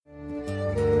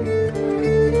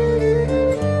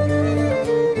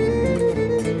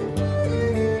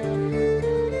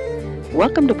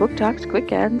Welcome to Book Talks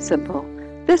Quick and Simple.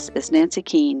 This is Nancy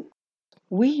Keene.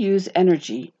 We use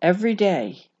energy every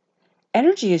day.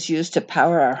 Energy is used to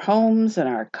power our homes and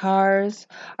our cars,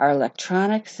 our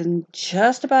electronics, and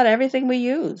just about everything we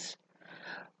use.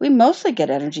 We mostly get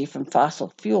energy from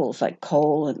fossil fuels like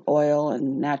coal and oil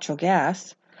and natural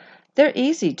gas. They're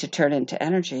easy to turn into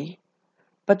energy,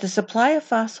 but the supply of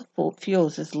fossil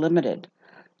fuels is limited,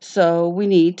 so we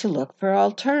need to look for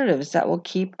alternatives that will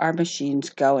keep our machines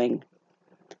going.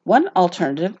 One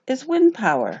alternative is wind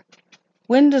power.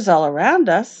 Wind is all around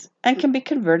us and can be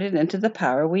converted into the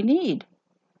power we need.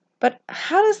 But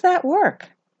how does that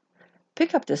work?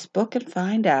 Pick up this book and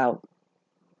find out.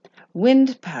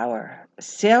 Wind Power,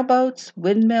 Sailboats,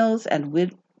 Windmills, and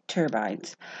Wind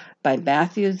Turbines by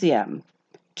Matthew Ziem.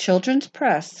 Children's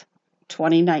Press,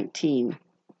 2019.